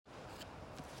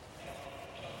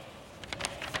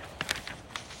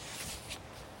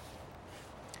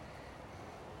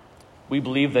We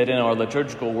believe that in our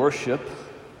liturgical worship,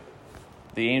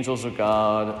 the angels of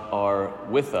God are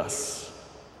with us,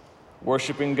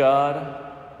 worshiping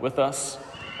God with us,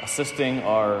 assisting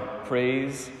our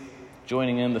praise,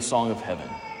 joining in the song of heaven.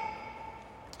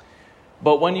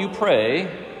 But when you pray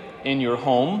in your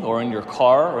home or in your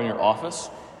car or in your office,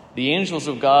 the angels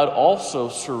of God also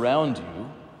surround you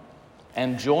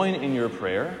and join in your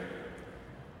prayer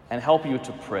and help you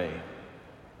to pray.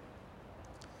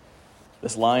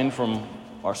 This line from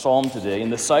our psalm today, "In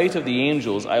the sight of the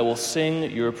angels, I will sing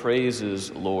your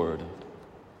praises, Lord."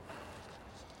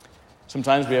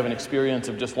 Sometimes we have an experience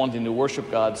of just wanting to worship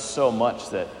God so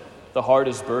much that the heart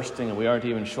is bursting and we aren't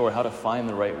even sure how to find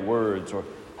the right words or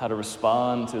how to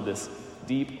respond to this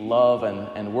deep love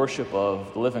and worship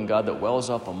of the living God that wells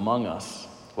up among us,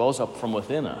 wells up from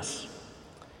within us.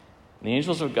 And the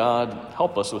angels of God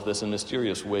help us with this in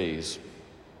mysterious ways.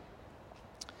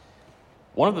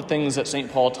 One of the things that St.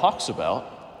 Paul talks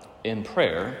about in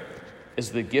prayer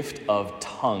is the gift of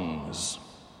tongues.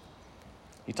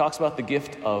 He talks about the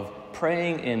gift of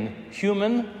praying in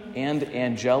human and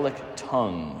angelic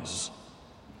tongues.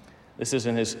 This is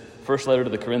in his first letter to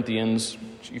the Corinthians.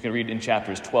 You can read in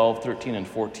chapters 12, 13, and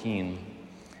 14.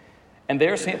 And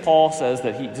there St. Paul says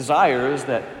that he desires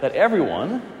that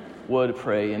everyone would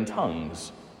pray in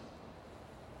tongues.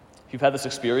 If you've had this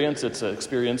experience, it's an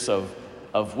experience of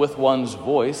with one's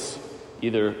voice,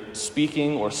 either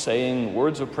speaking or saying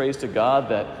words of praise to God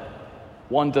that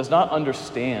one does not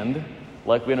understand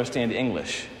like we understand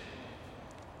English.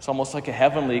 It's almost like a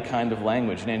heavenly kind of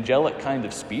language, an angelic kind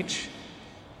of speech.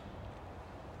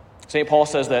 St. Paul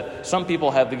says that some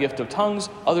people have the gift of tongues,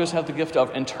 others have the gift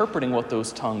of interpreting what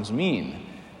those tongues mean.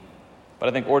 But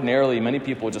I think ordinarily many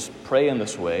people just pray in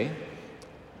this way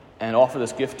and offer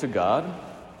this gift to God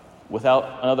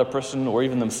without another person or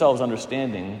even themselves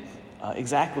understanding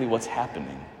exactly what's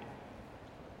happening.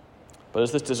 But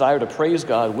it's this desire to praise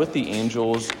God with the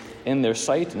angels in their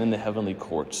sight and in the heavenly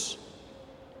courts.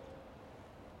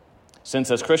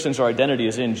 Since as Christians our identity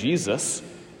is in Jesus,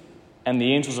 and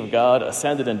the angels of God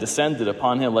ascended and descended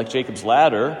upon him like Jacob's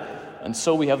ladder, and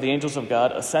so we have the angels of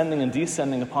God ascending and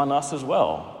descending upon us as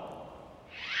well,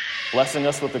 blessing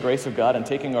us with the grace of God and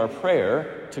taking our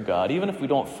prayer to God, even if we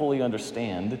don't fully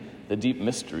understand the deep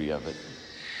mystery of it.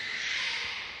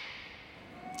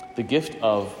 The gift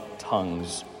of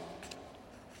tongues.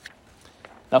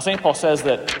 Now, St. Paul says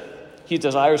that he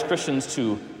desires Christians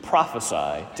to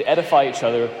prophesy, to edify each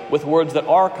other with words that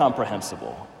are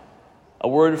comprehensible. A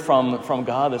word from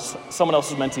God that someone else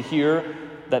is meant to hear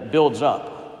that builds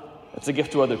up. It's a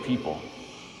gift to other people.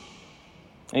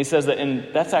 And he says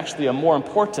that that's actually a more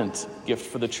important gift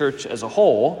for the church as a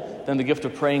whole than the gift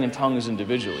of praying in tongues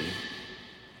individually.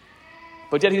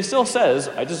 But yet he still says,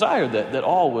 I desire that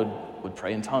all would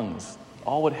pray in tongues.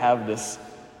 All would have this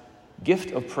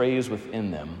gift of praise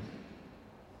within them.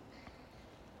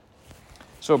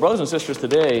 So brothers and sisters,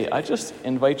 today I just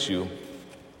invite you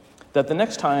that the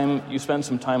next time you spend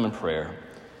some time in prayer,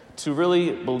 to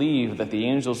really believe that the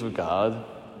angels of God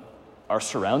are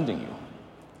surrounding you,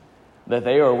 that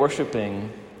they are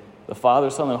worshiping the Father,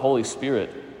 Son, and Holy Spirit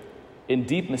in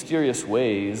deep, mysterious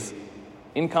ways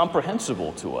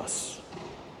incomprehensible to us,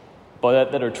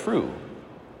 but that are true.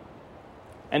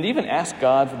 And even ask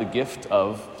God for the gift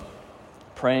of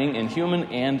praying in human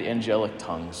and angelic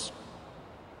tongues.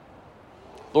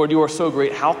 Lord, you are so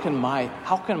great. How can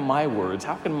my words,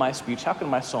 how can my speech, how can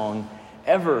my song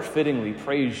ever fittingly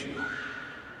praise you?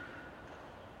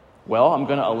 Well, I'm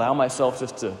going to allow myself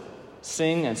just to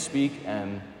sing and speak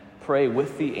and pray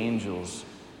with the angels.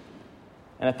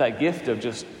 And if that gift of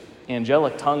just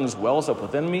angelic tongues wells up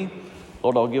within me,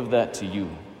 Lord, I'll give that to you.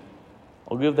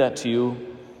 I'll give that to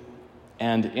you.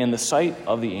 And in the sight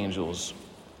of the angels,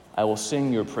 I will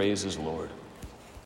sing your praises, Lord.